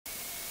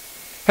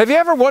Have you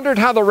ever wondered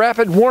how the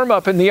rapid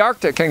warm-up in the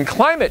Arctic and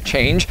climate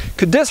change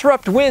could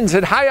disrupt winds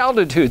at high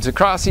altitudes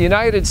across the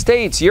United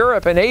States,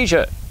 Europe, and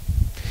Asia?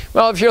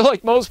 Well, if you're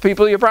like most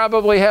people, you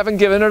probably haven't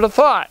given it a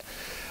thought.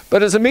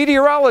 But as a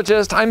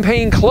meteorologist, I'm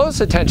paying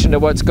close attention to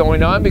what's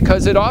going on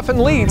because it often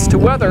leads to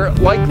weather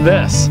like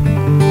this.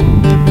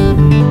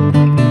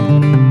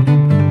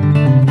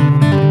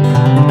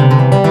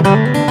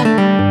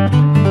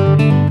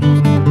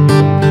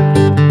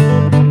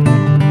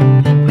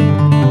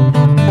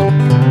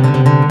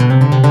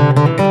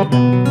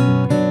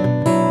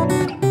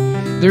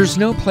 There's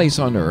no place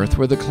on Earth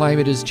where the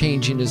climate is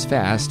changing as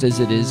fast as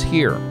it is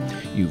here.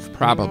 You've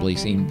probably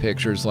seen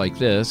pictures like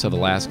this of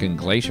Alaskan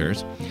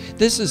glaciers.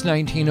 This is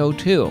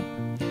 1902.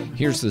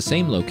 Here's the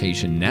same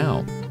location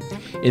now.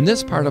 In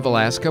this part of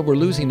Alaska, we're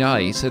losing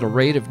ice at a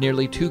rate of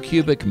nearly 2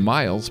 cubic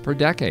miles per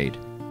decade.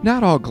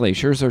 Not all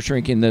glaciers are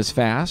shrinking this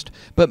fast,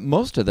 but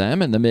most of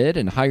them in the mid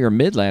and higher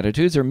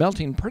mid-latitudes are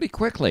melting pretty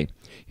quickly.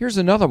 Here's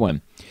another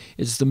one.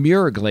 It's the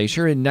Muir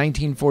Glacier in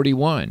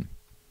 1941.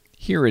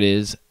 Here it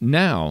is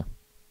now.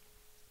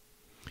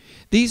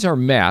 These are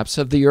maps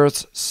of the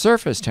Earth's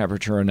surface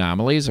temperature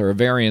anomalies or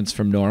variance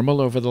from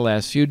normal over the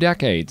last few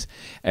decades.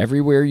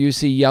 Everywhere you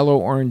see yellow,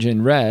 orange,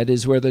 and red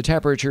is where the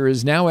temperature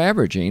is now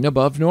averaging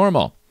above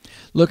normal.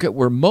 Look at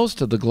where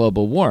most of the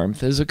global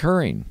warmth is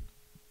occurring.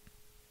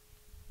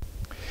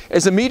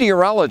 As a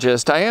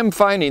meteorologist, I am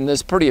finding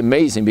this pretty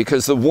amazing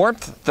because the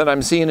warmth that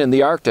I'm seeing in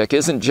the Arctic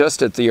isn't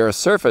just at the Earth's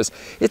surface,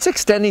 it's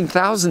extending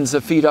thousands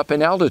of feet up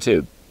in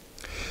altitude.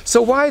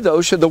 So why,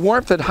 though, should the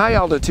warmth at high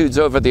altitudes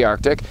over the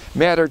Arctic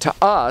matter to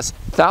us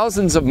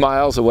thousands of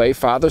miles away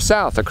farther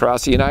south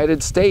across the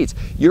United States,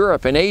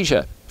 Europe, and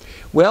Asia?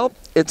 Well,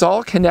 it's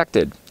all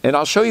connected, and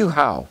I'll show you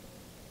how.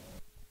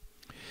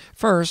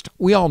 First,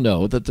 we all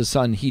know that the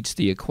sun heats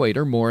the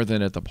equator more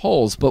than at the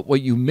poles, but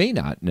what you may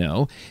not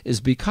know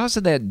is because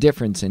of that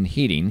difference in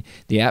heating,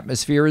 the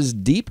atmosphere is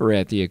deeper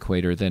at the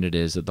equator than it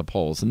is at the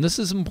poles, and this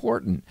is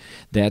important.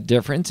 That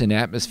difference in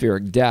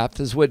atmospheric depth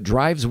is what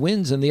drives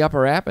winds in the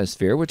upper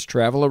atmosphere which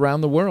travel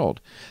around the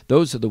world.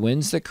 Those are the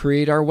winds that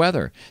create our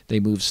weather. They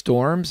move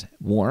storms,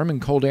 warm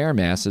and cold air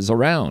masses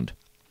around.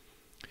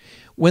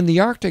 When the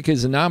Arctic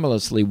is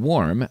anomalously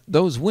warm,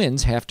 those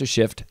winds have to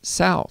shift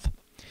south.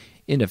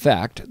 In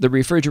effect, the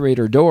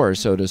refrigerator door,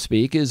 so to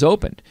speak, is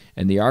opened,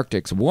 and the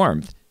Arctic's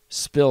warmth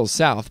spills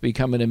south,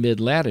 becoming a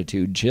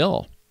mid-latitude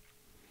chill.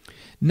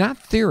 Not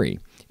theory,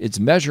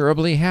 it's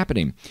measurably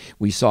happening.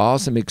 We saw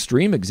some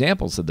extreme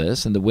examples of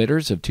this in the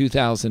winters of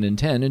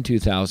 2010 and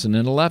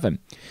 2011.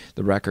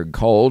 The record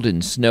cold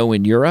and snow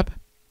in Europe,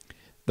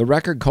 the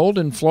record cold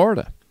in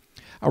Florida,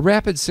 a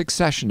rapid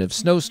succession of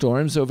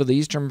snowstorms over the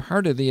eastern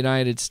part of the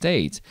United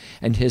States,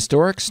 and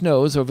historic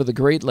snows over the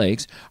Great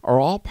Lakes are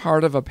all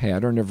part of a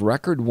pattern of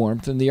record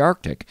warmth in the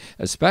Arctic,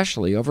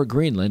 especially over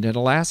Greenland and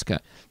Alaska.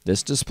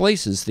 This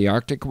displaces the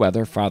Arctic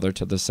weather farther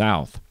to the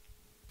south.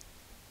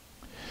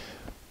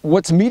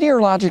 What's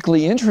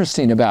meteorologically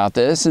interesting about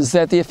this is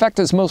that the effect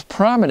is most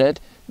prominent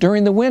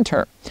during the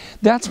winter.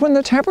 That's when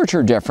the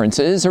temperature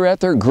differences are at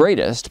their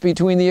greatest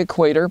between the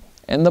equator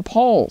and the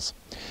poles.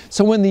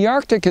 So when the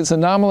Arctic is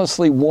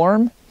anomalously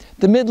warm,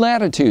 the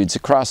mid-latitudes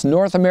across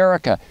North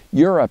America,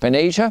 Europe, and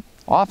Asia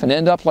often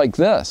end up like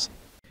this.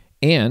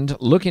 And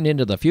looking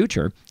into the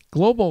future,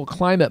 global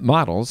climate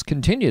models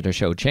continue to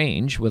show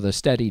change with a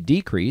steady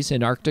decrease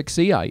in Arctic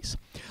sea ice,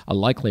 a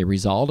likely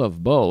result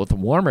of both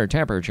warmer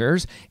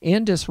temperatures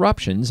and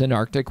disruptions in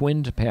Arctic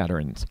wind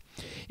patterns.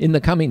 In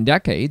the coming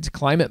decades,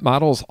 climate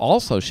models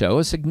also show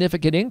a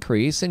significant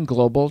increase in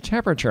global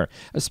temperature,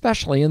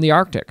 especially in the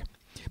Arctic.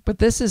 But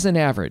this is an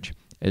average.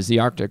 As the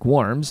Arctic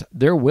warms,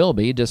 there will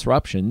be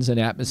disruptions in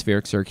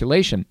atmospheric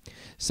circulation.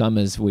 Some,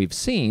 as we've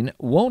seen,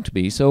 won't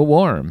be so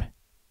warm.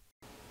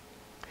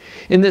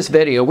 In this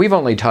video, we've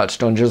only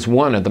touched on just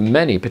one of the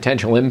many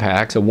potential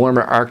impacts a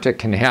warmer Arctic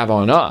can have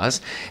on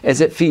us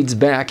as it feeds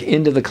back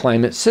into the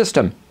climate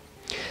system.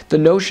 The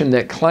notion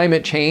that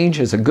climate change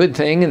is a good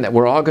thing and that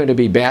we're all going to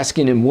be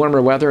basking in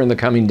warmer weather in the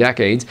coming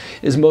decades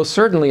is most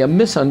certainly a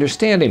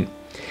misunderstanding.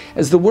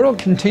 As the world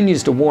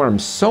continues to warm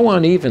so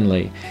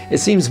unevenly, it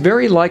seems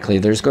very likely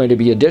there's going to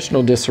be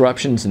additional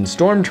disruptions in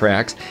storm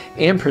tracks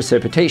and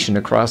precipitation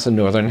across the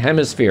northern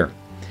hemisphere.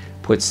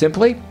 Put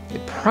simply,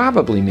 it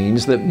probably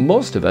means that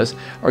most of us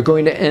are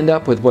going to end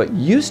up with what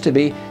used to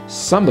be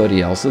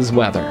somebody else's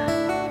weather.